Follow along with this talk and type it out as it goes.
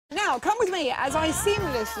Now, come with me as I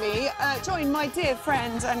seamlessly join my dear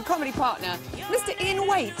friend and comedy partner, Mr. Ian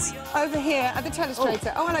Waite, over here at the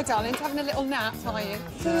Telestrator. Oh, hello, darling. Having a little nap, are you?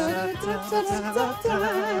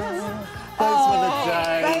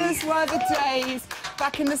 Those were the days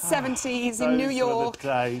back in the 70s in New York,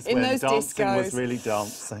 in those discos. Was really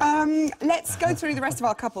dancing. Let's go through the rest of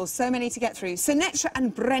our couples. So many to get through. Sinetra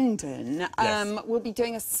and Brendan will be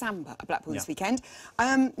doing a samba at Blackpool this weekend.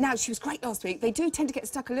 Now, she was great last week. They do tend to get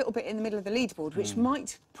stuck a little bit in the middle of the leaderboard, which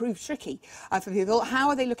might prove tricky for people. How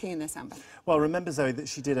are they looking in their samba? Well, remember, Zoe, that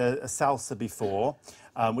she did a salsa before,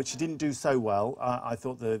 which she didn't do so well. I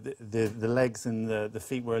thought the legs and the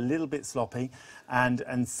feet were a little bit sloppy.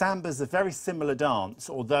 And samba's a very similar dance,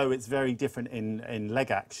 although it's very different in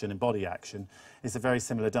leg action and body action. It's a very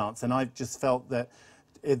similar dance. And I just felt that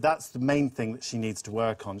that's the main thing that she needs to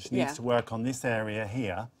work on. She needs to work on this area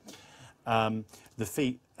here, the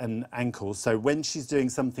feet and ankles. So when she's doing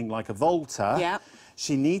something like a volta,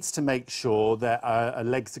 she needs to make sure that her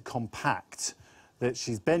legs are compact, that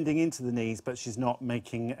she's bending into the knees, but she's not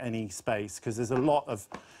making any space, because there's a lot of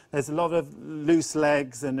loose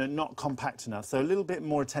legs and not compact enough. So a little bit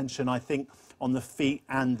more attention, I think, on the feet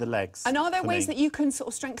and the legs. And are there ways that you can sort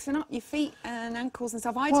of strengthen up your feet and ankles and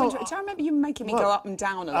stuff? Do I remember you making me go up and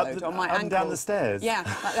down a load on my ankles? Up and down the stairs. Yeah,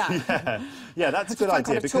 like that. Yeah, that's a good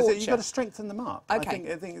idea, because you've got to strengthen them up.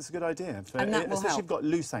 Okay. I think it's a good idea. And that will help. Especially if you've got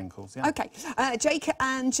loose ankles. Okay. Jake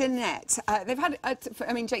and Jeanette, they've had,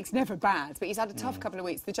 I mean, Jake's never bad, but he's had a tough couple of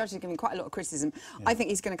weeks. The judges have given quite a lot of criticism. I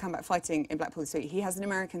think he's going to come back fighting in Blackpool this week. He has an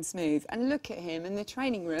American smooth, and look at him in the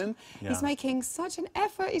training room. He's making such an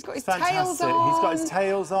effort. He's got his tails on. He's got his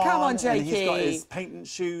tails on. Come on, Jakey. And he's got his patent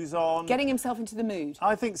shoes on. Getting himself into the mood.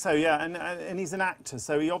 I think so, yeah. And he's an actor,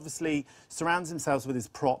 so he obviously surrounds himself with his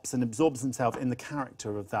props and absorbs himself in the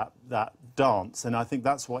character of that dance. And I think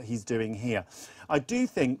that's what he's doing here. I do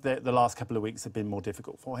think that the last couple of weeks have been more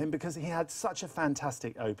difficult for him, because he had such a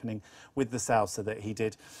fantastic opening with the salsa that he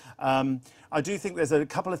did. I do think there's a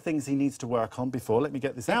couple of things he needs to work on before. Let me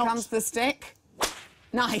get this out. Here comes the stick.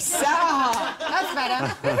 Nice. That's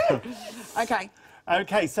better. Okay.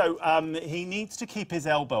 OK, so he needs to keep his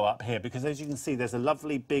elbow up here, because as you can see, there's a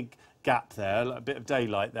lovely big gap there, a bit of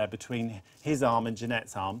daylight there between his arm and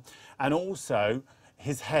Jeanette's arm, and also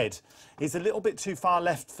his head. He's a little bit too far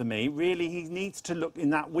left for me. Really, he needs to look in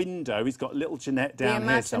that window. He's got little Jeanette down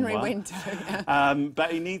here somewhere. The imaginary window,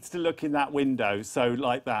 but he needs to look in that window, so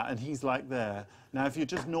like that, and he's like there. Now, if you're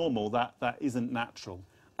just normal, that isn't natural.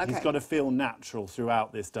 Okay. He's got to feel natural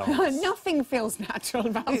throughout this dance. Nothing feels natural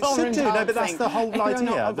about it ballroom should do, dancing. no, but that's the whole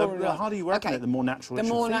idea. The harder you work on it, the more natural it will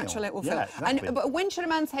feel. The more natural it will feel. Exactly. But when should a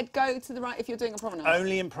man's head go to the right if you're doing a promenade?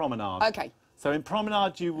 Only in promenade. OK. So in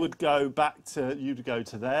promenade, you would go back to,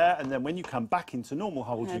 there, and then when you come back into normal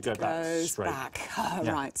hold, you go back straight.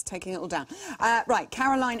 Right, taking it all down. Right,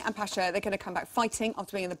 Caroline and Pasha, they're going to come back fighting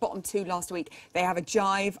after being in the bottom two last week. They have a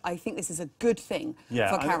jive. I think this is a good thing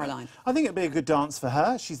for Caroline. I think it'd be a good dance for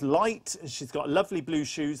her. She's light. She's got lovely blue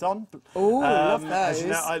shoes on. Oh, love those. As you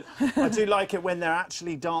know, I do like it when they're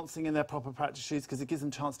actually dancing in their proper practice shoes, because it gives them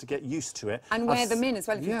a chance to get used to it. And wear them in as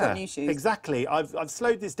well if you've got new shoes. Exactly. I've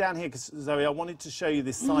slowed this down here because, Zoe, I wanted to show you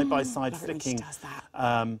this side-by-side flicking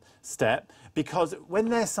step, because when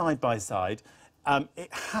they're side-by-side,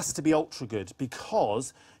 it has to be ultra good,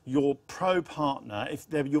 because your pro partner,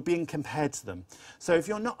 you're being compared to them. So if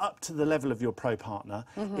you're not up to the level of your pro partner,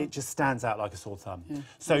 it just stands out like a sore thumb.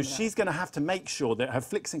 So she's going to have to make sure that her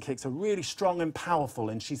flicks and kicks are really strong and powerful,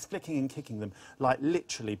 and she's flicking and kicking them, like,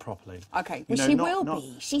 literally properly. OK, well, she will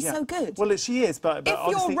be. She's so good. Well, she is, but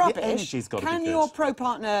obviously the energy's got to be good. Can your pro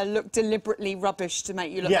partner look deliberately rubbish to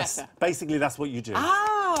make you look better? Yes, basically that's what you do.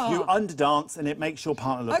 You underdance, and it makes your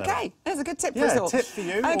partner look better. OK, there's a good tip for us all. Tip for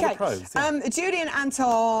you, all the pros. Judy and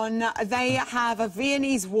Anton, they have a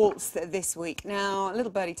Viennese waltz this week. Now,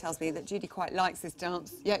 little birdie tells me that Judy quite likes this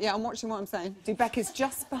dance. Yeah, I'm watching what I'm saying. Becca's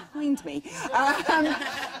just behind me.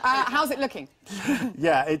 How's it looking?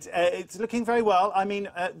 Yeah, it's looking very well. I mean,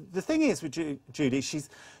 the thing is with Judy, she's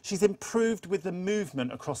improved with the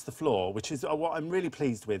movement across the floor, which is what I'm really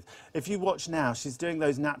pleased with. If you watch now, she's doing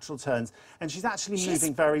those natural turns, and she's actually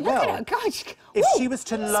moving very well. Look at her, gosh. If she was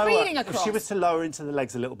to lower into the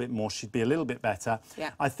legs a little bit more, she'd be a little bit better.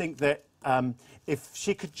 Yeah. I think that if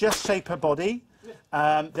she could just shape her body,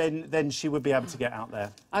 then she would be able to get out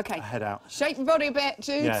there. OK. Head out. Shape your body a bit,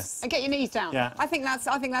 Jude. Yes. And get your knees down. Yeah. I think that's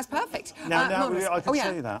perfect. Now I can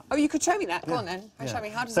show you that. Oh, you could show me that. Go on then. Show me.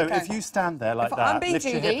 How does it go? So if you stand there like that, lift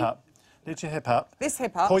your hip up. Lift your hip up. This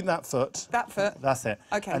hip up. Point that foot. That foot. That's it.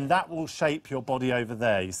 OK. And that will shape your body over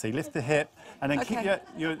there. You see, lift the hip, and then keep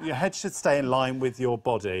your head should stay in line with your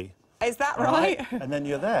body. Is that right? And then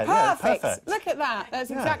you're there. Perfect. Yeah, perfect. Look at that. That's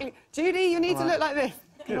exactly... Judy, you need to look like this.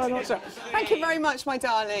 I'm not sure. Thank you very much, my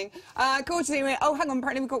darling. Gorgeous. Oh, hang on.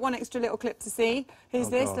 Apparently we've got one extra little clip to see. Who's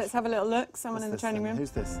this? Gosh. Let's have a little look. Someone in the training room.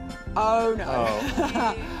 Who's this? Oh, no.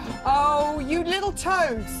 Oh, oh, you little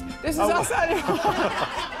toads. This is us.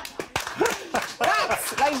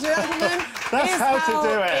 That's, ladies and gentlemen, that's how to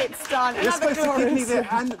do it. It's done. You're supposed to give me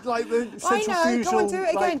the, and like the centrifugal. Go on, do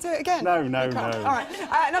it again. Do it again. No, no, no. no. All right.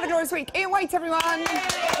 Another glorious week. Ian Waite, everyone.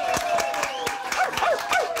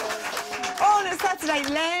 On Saturday,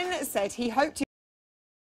 Len said he hoped